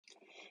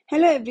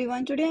Hello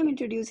everyone, today I'm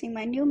introducing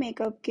my new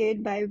makeup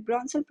kit by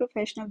Bronson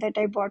Professional that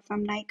I bought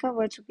from Nika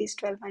worth rupees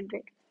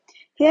 1200.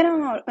 Here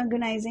I'm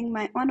organizing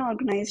my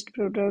unorganized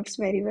products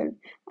very well.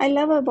 I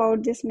love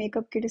about this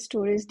makeup kit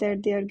storage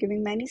that they are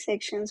giving many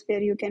sections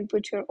where you can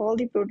put your all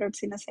the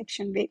products in a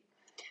section way.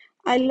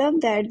 I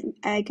love that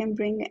I can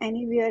bring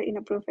anywhere in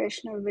a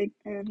professional way,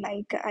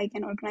 like I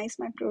can organize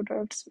my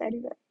products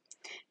very well.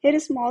 Here,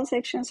 small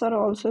sections are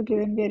also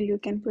given where you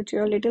can put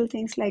your little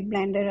things like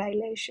blender,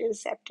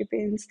 eyelashes, safety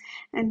pins,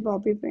 and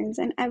bobby pins,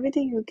 and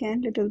everything you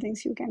can, little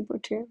things you can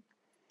put here.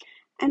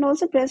 And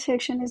also, brush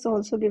section is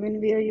also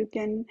given where you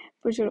can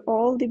put your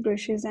all the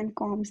brushes and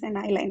combs and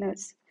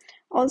eyeliners.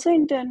 Also,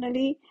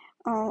 internally,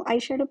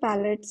 eyeshadow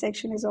palette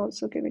section is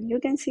also given. You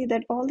can see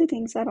that all the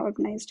things are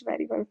organized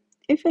very well.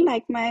 If you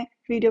like my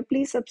video,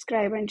 please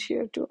subscribe and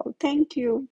share to all. Thank you.